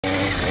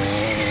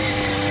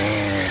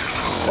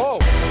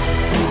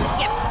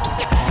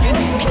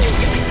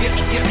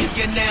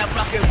you're now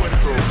rocking with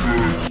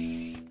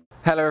Pilgrim.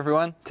 Hello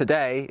everyone,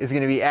 today is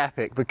going to be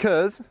epic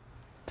because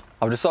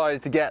I've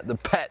decided to get the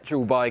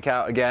petrol bike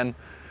out again,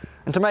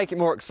 and to make it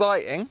more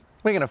exciting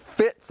we're going to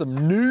fit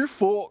some new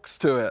forks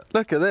to it.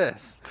 Look at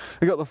this,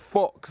 we've got the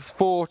Fox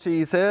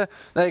 40s here,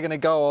 they're going to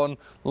go on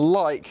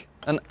like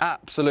an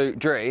absolute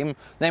dream.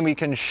 Then we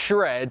can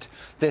shred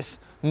this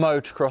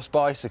motocross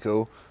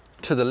bicycle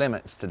to the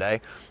limits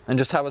today and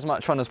just have as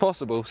much fun as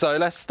possible. So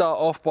let's start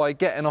off by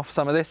getting off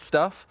some of this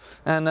stuff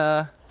and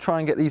try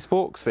and get these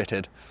forks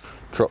fitted.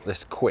 Drop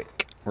this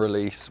quick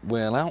release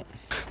wheel out.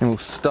 Then we'll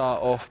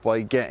start off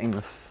by getting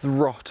the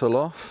throttle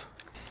off.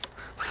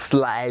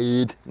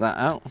 Slide that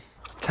out.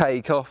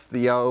 Take off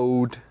the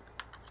old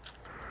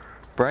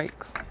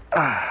brakes.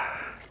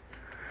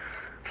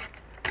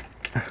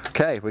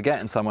 Okay, we're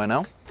getting somewhere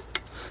now.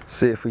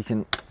 See if we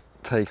can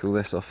take all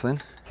this off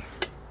then.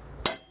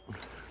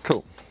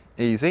 Cool,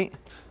 easy.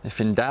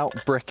 If in doubt,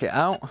 brick it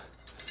out.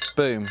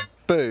 Boom,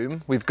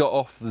 boom, we've got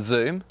off the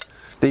zoom.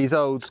 These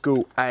old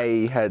school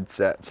A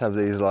headsets have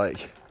these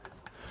like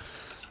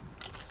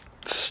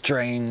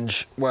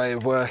strange way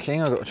of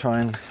working. I've got to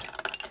try and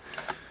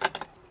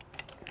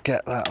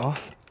get that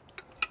off.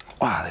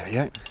 Wow, there we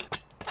go.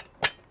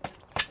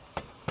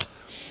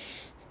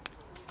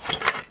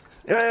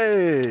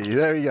 Hey,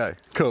 there we go,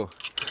 cool.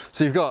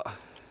 So you've got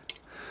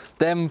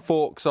them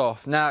forks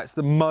off. Now it's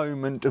the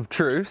moment of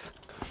truth.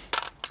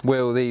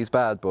 Will these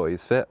bad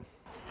boys fit?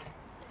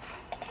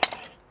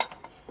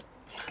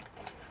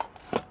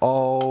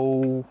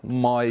 Oh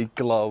my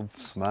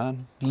gloves,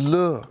 man.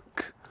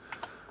 Look,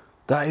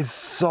 that is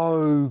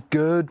so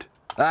good.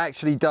 That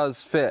actually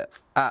does fit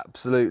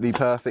absolutely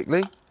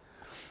perfectly.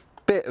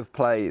 Bit of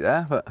play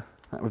there, but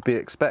that would be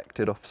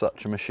expected off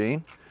such a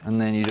machine.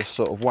 And then you just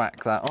sort of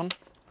whack that on.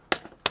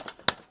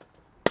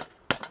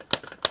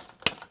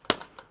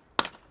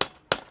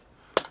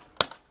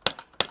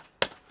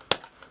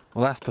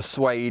 Well, that's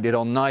persuaded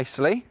on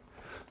nicely.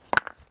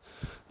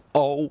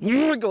 Oh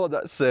my god,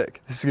 that's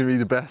sick. This is gonna be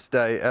the best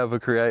day ever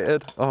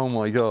created. Oh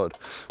my god.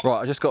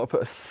 Right, I just got to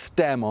put a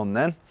stem on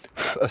then.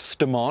 A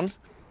stem on.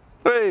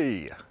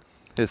 Hey!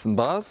 Here's some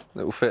bars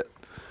that will fit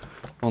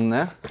on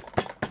there.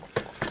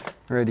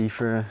 Ready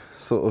for a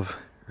sort of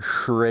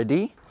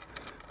shreddy.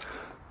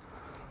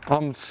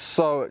 I'm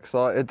so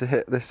excited to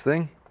hit this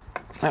thing.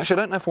 Actually,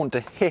 I don't know if I want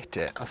to hit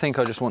it. I think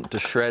I just want to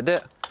shred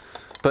it.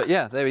 But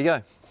yeah, there we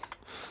go.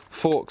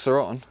 Forks are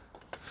on.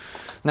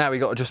 Now we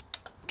got to just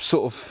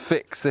sort of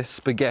fix this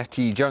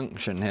spaghetti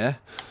junction here.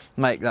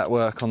 Make that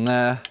work on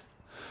there.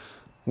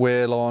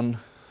 Wheel on.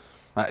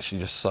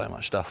 Actually just so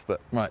much stuff, but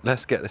right,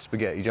 let's get this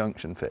spaghetti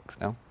junction fixed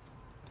now.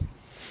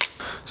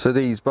 So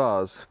these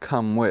bars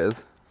come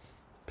with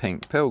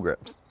pink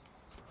Pilgrims,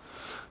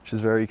 which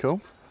is very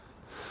cool.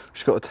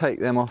 Just got to take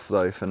them off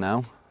though for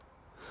now,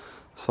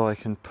 so I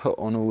can put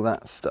on all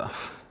that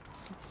stuff.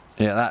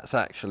 Yeah, that's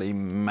actually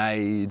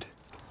made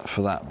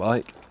for that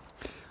bike.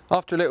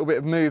 After a little bit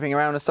of moving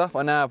around and stuff,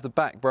 I now have the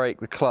back brake,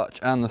 the clutch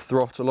and the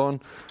throttle on.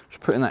 Just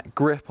putting that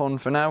grip on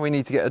for now. We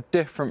need to get a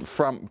different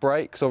front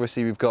brake, because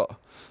obviously we've got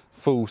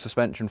full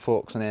suspension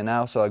forks on here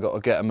now, so I've got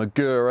to get a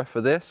Magura for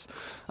this.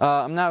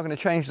 I'm now going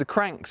to change the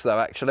cranks though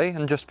actually,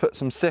 and just put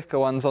some sicker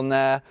ones on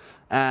there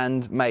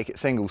and make it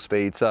single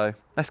speed. So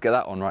let's get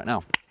that on right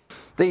now.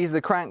 These are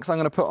the cranks I'm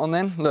going to put on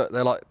then. Look,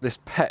 they're like this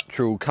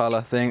petrol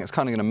colour thing. It's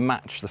kind of going to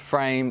match the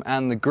frame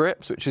and the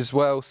grips, which is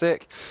well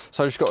sick.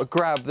 So I just got to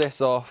grab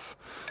this off.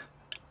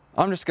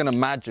 I'm just going to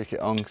magic it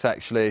on because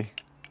actually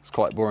it's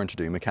quite boring to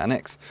do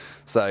mechanics.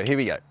 So here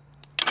we go.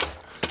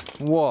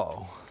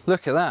 Whoa,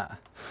 look at that.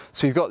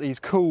 So we've got these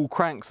cool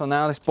cranks on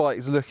now. This bike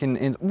is looking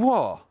in,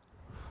 whoa,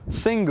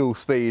 single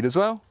speed as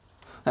well.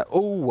 That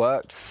all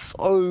worked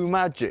so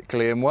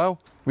magically and well.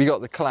 We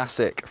got the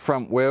classic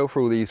front wheel for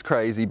all these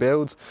crazy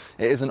builds.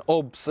 It is an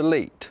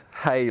obsolete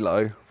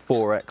Halo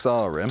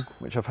 4XR rim,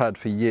 which I've had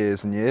for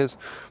years and years,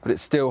 but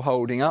it's still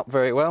holding up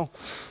very well.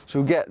 So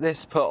we'll get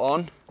this put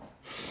on,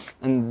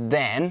 and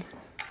then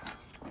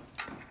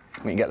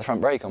we can get the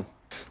front brake on.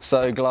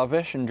 So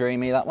glovish and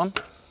dreamy, that one.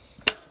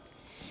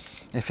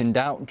 If in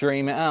doubt,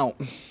 dream it out.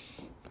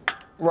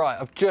 Right,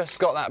 I've just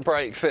got that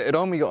brake fitted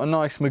on. We got a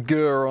nice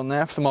Magura on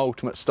there for some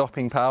ultimate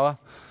stopping power.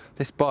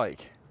 This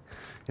bike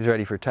is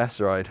ready for a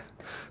test ride.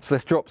 So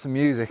let's drop some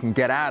music and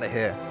get out of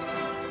here.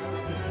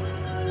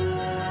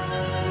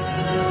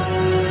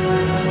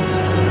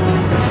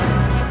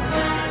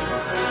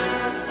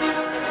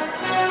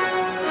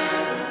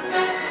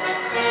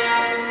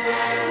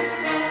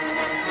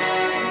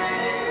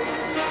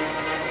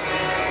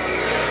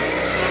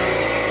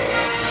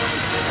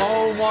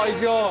 Oh my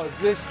god,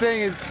 this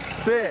thing is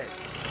sick.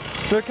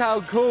 Look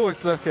how cool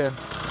it's looking.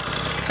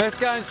 Let's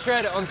go and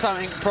shred it on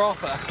something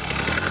proper.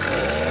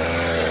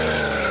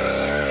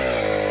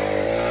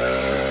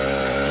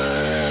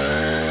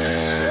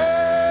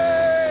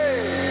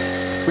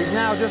 We've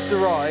now just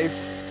arrived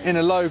in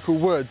a local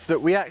woods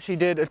that we actually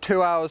did a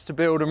 2 hours to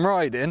build and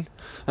ride in,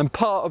 and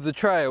part of the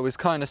trail is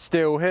kind of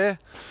still here.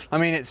 I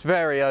mean, it's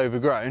very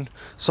overgrown,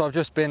 so I've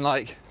just been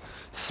like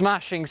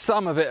smashing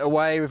some of it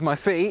away with my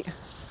feet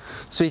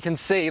so you can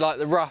see like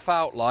the rough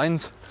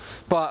outlines,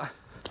 but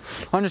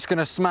I'm just going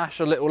to smash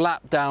a little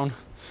lap down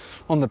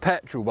on the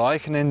petrol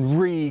bike and then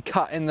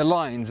re-cut in the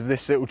lines of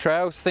this little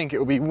trail. I think it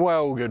will be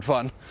well good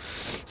fun.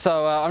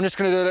 So I'm just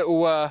going to do a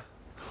little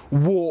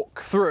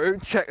walk through,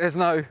 check there's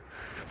no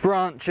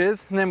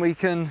branches, and then we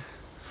can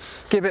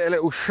give it a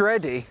little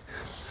shreddy.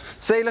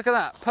 See, look at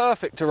that,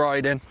 perfect to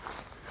ride in.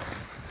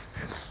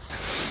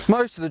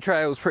 Most of the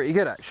trail's pretty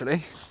good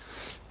actually.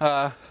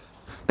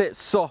 Bit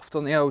soft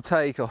on the old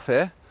takeoff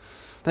here.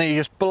 Then you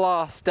just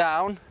blast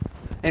down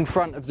in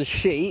front of the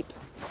sheep,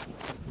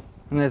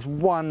 and there's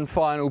one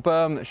final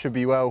berm that should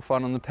be well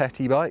fun on the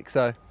petty bike,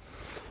 so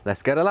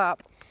let's get a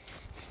lap.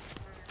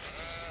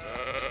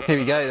 Here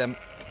we go then.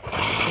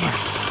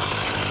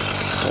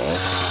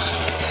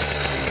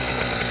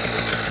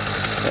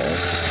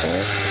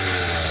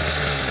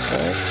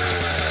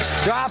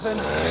 Dropping.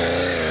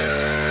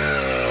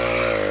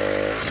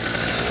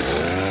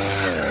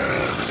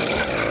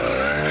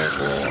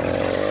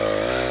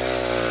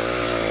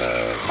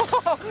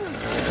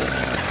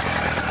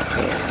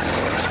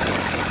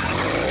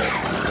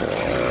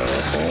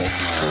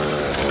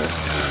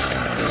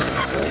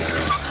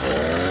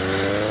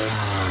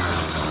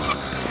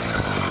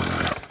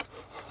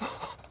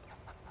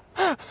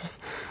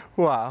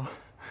 Wow,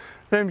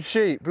 them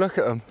sheep, look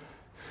at them.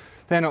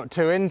 They're not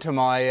too into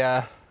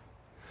my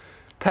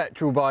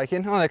petrol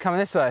biking. Oh, they're coming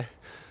this way.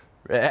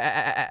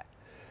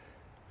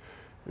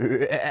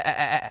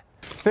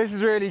 This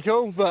is really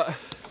cool, but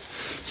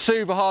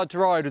super hard to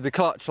ride with the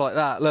clutch like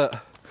that. Look,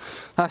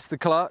 that's the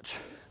clutch.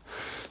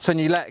 So when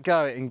you let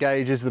go, it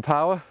engages the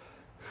power.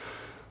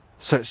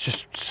 So it's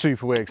just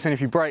super weird. So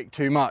if you brake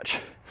too much,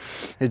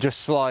 it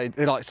just slides,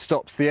 it like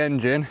stops the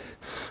engine,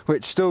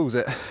 which stalls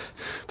it.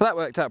 But that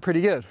worked out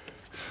pretty good.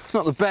 It's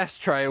not the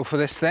best trail for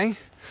this thing,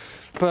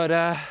 but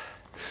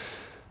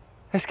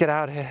let's get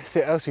out of here,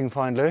 see what else we can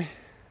find, Louis.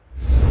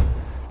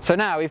 So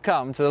now we've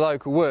come to the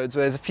local woods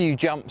where there's a few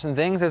jumps and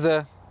things. There's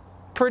a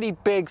pretty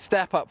big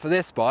step up for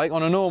this bike.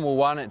 On a normal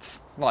one,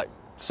 it's like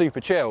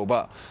super chill,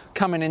 but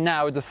coming in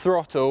now with the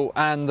throttle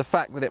and the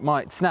fact that it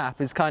might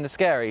snap is kind of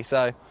scary.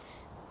 So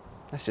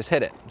let's just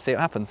hit it and see what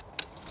happens.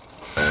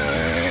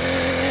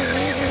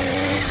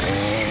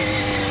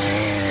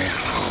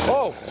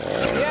 Oh,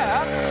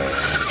 yeah.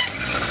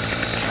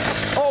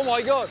 Oh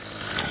my God.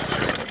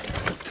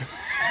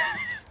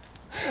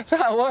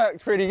 That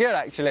worked pretty good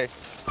actually.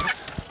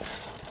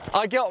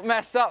 I got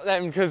messed up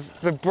then because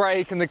the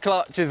brake and the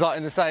clutch is like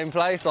in the same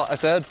place, like I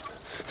said.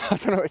 I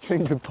don't know which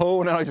thing to pull,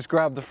 and then I just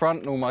grabbed the front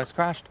and almost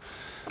crashed.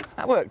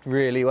 That worked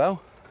really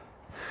well.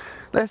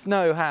 Let's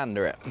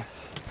no-hander it.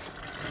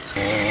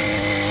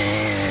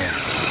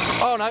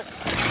 Oh no,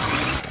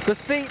 the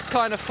seat's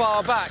kind of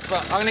far back,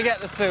 but I'm gonna get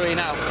the Sui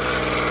now.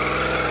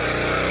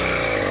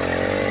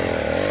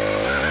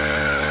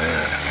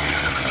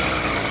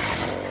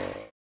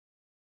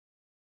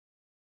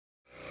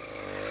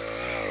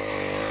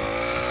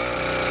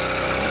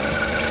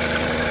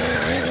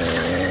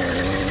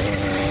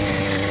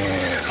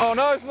 Oh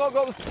no, it's not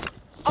got the...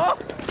 Oh!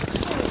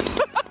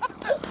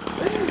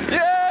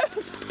 Yes!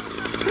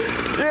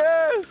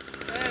 Yes!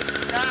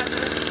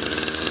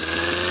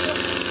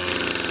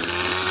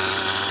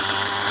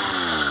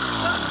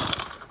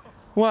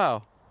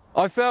 Wow,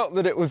 I felt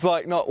that it was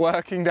like not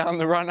working down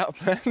the run up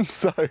then,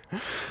 so...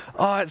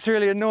 Oh, it's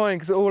really annoying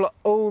because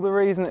all the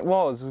reason it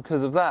was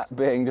because of that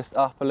being just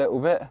up a little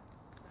bit.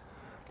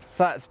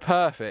 That's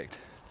perfect.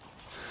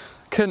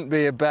 Couldn't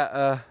be a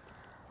better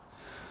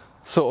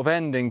sort of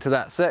ending to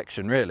that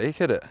section, really,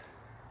 could it?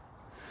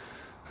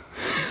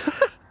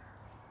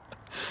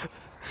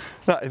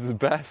 That is the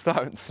best. I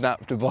haven't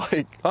snapped a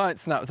bike. I haven't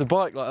snapped a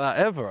bike like that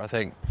ever, I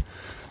think.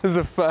 This is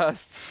the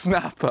first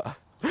snapper.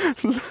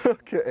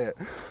 Look at it.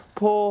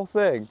 Poor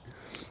thing.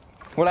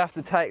 We'll have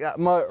to take that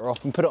motor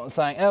off and put it on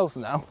something else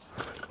now.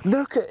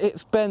 Look at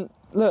it's bent.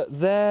 Look,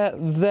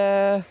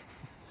 there.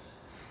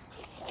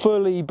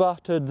 Fully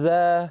buttered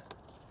there.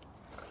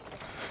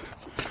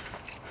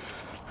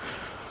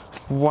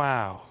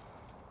 Wow.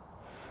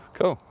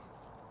 Cool.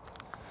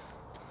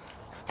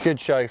 Good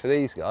show for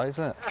these guys,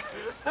 isn't it?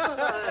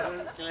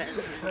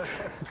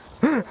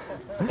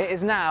 It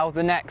is now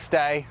the next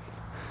day,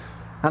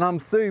 and I'm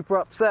super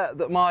upset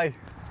that my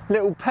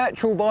little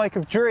petrol bike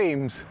of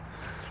dreams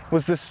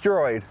was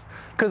destroyed.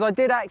 Because I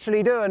did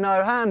actually do a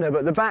no-hander,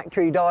 but the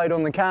battery died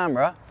on the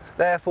camera,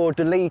 therefore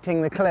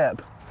deleting the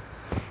clip.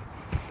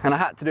 And I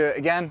had to do it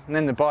again, and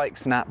then the bike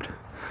snapped.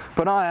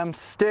 But I am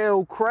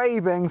still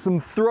craving some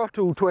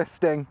throttle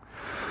twisting.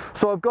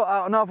 So I've got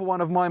out another one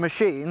of my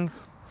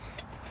machines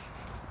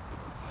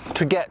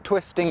to get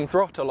twisting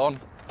throttle on.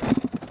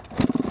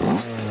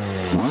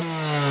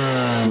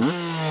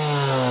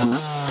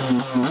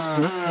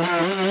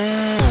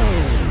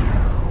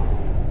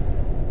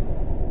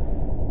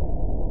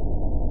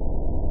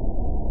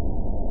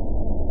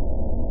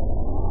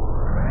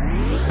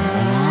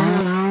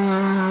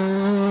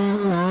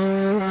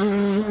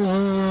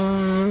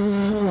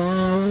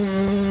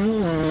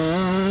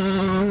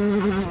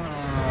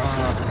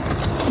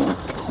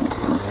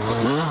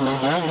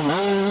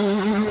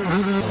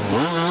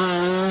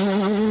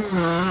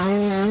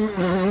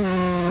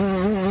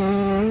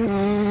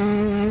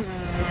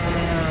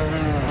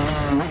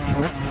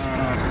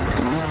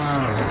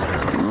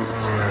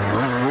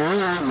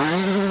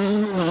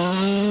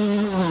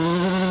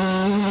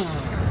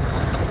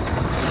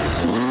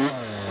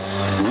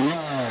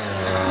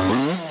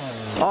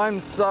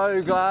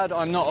 so glad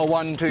I'm not a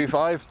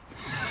 125.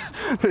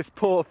 This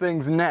poor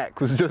thing's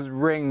neck was just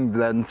ringed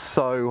then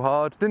so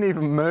hard. Didn't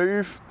even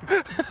move.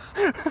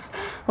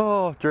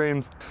 Oh,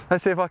 dreams.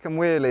 Let's see if I can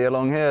wheelie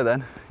along here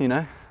then, you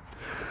know.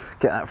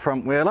 Get that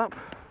front wheel up.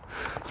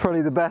 It's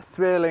probably the best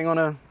feeling on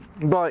a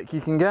bike you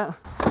can get.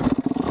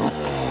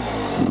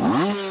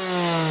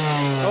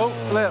 Oh,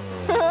 slipped.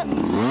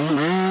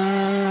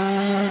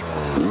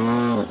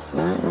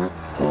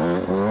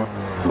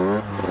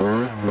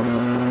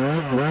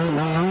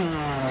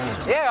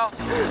 Yeah!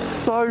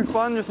 So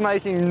fun just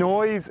making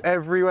noise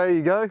everywhere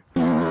you go.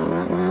 Yeah!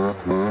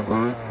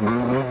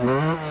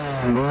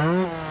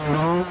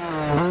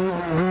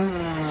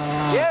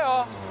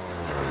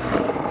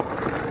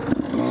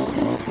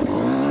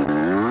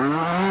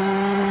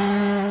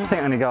 I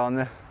think I'm gonna go on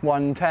the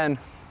 110.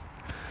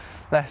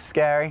 Less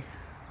scary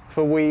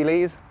for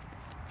wheelies.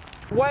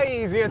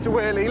 Way easier to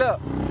wheelie, look.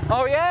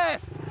 Oh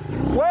yes!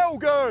 Well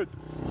good!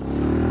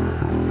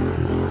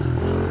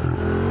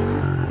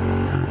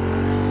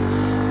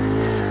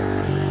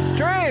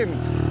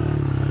 Dreams!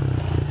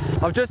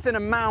 I've just seen a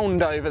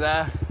mound over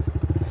there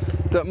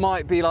that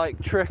might be like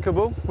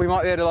trickable. We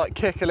might be able to like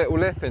kick a little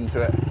lip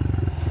into it.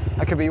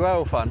 That could be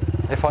well fun.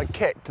 If I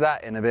kicked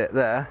that in a bit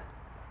there,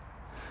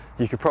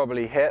 you could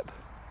probably hip.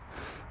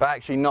 But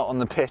actually not on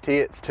the pity,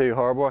 it's too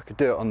horrible. I could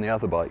do it on the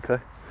other bike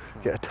though.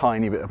 Get a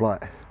tiny bit of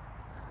like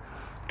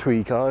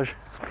tweakage.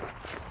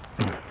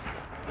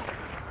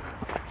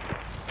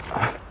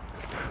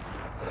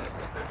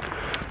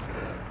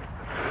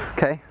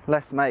 Okay,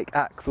 let's make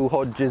Axel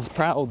Hodges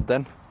proud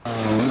then. I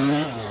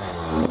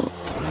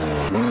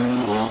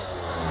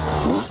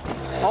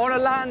want to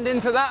land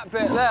into that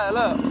bit there,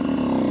 look.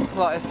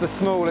 Like it's the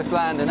smallest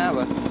landing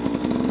ever.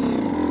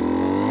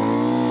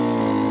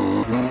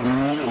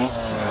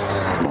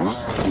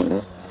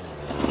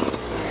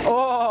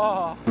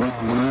 Oh!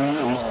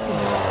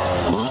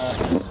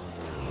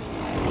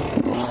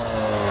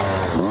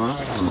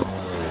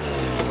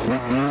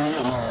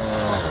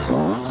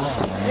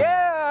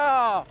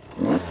 Yeah!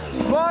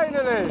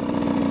 Finally!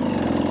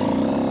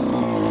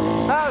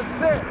 That was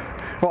sick!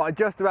 Well, I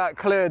just about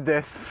cleared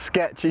this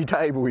sketchy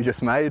table we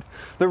just made.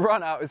 The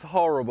run out is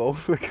horrible.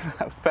 Look at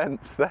that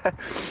fence there.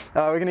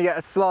 We're going to get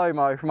a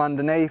slow-mo from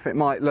underneath. It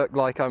might look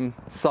like I'm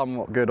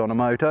somewhat good on a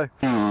moto.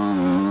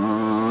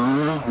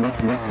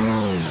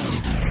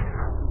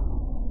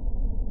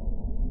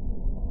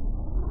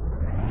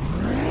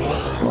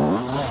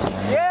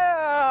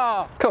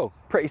 Yeah! Cool,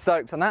 pretty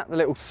stoked on that. The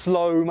little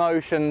slow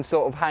motion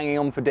sort of hanging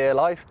on for dear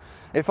life.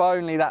 If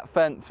only that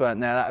fence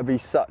weren't there, that would be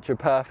such a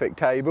perfect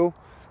table.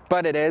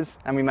 But it is,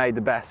 and we made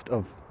the best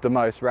of the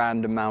most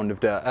random mound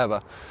of dirt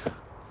ever.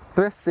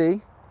 Let's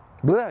see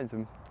what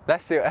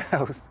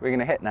else we're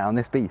gonna hit now on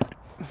this beast.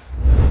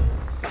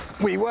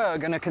 We were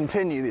gonna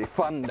continue the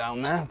fun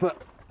down there,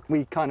 but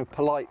we kind of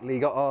politely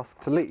got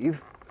asked to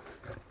leave.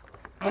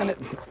 And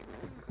it's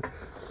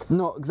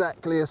not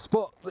exactly a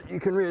spot that you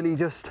can really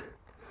just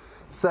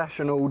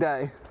session all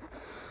day.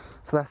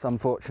 So that's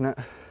unfortunate.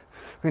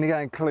 We're gonna go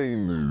and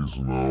clean these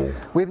now.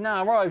 We've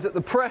now arrived at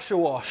the pressure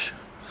wash.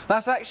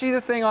 That's actually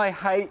the thing I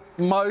hate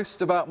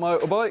most about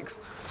motorbikes,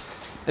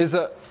 is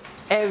that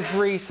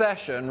every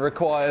session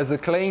requires a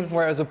clean,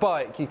 whereas a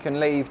bike you can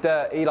leave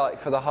dirty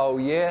like for the whole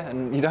year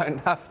and you don't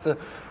have to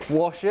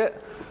wash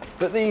it.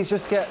 But these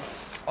just get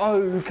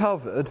so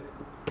covered.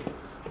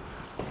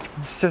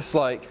 It's just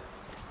like,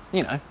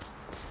 you know,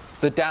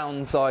 the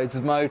downsides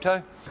of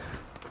moto.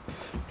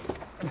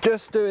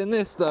 Just doing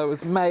this though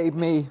has made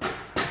me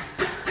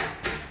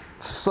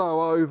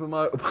so over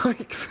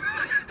motorbikes.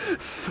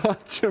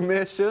 Such a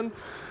mission,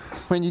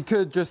 when you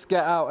could just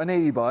get out an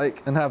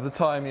e-bike and have the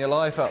time of your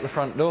life out the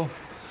front door.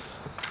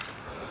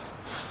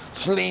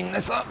 Just lean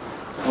this up.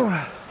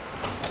 Right,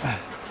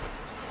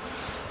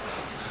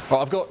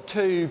 I've got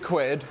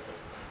 £2.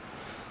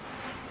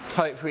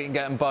 Hopefully we can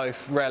get them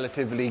both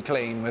relatively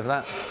clean with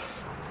that.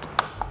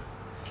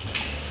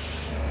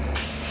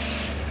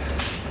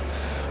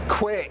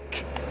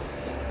 Quick.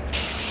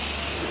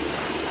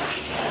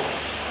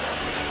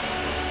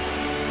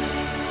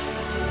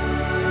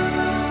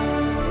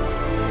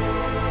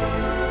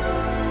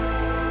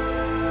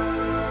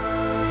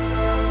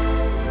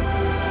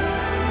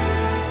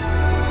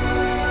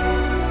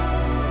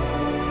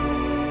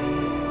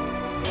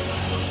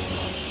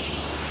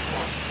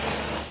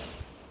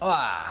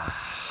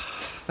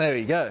 There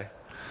we go.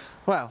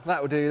 Well, that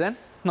will do then.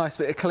 Nice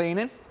bit of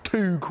cleaning.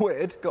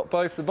 £2, got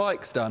both the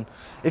bikes done.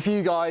 If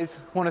you guys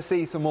want to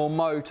see some more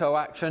moto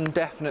action,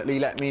 definitely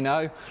let me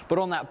know. But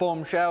on that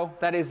bombshell,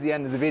 that is the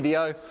end of the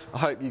video. I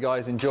hope you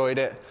guys enjoyed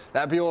it.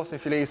 That'd be awesome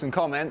if you leave some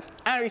comments.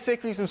 And it'd be sick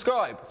if you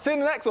subscribe. See you in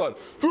the next one.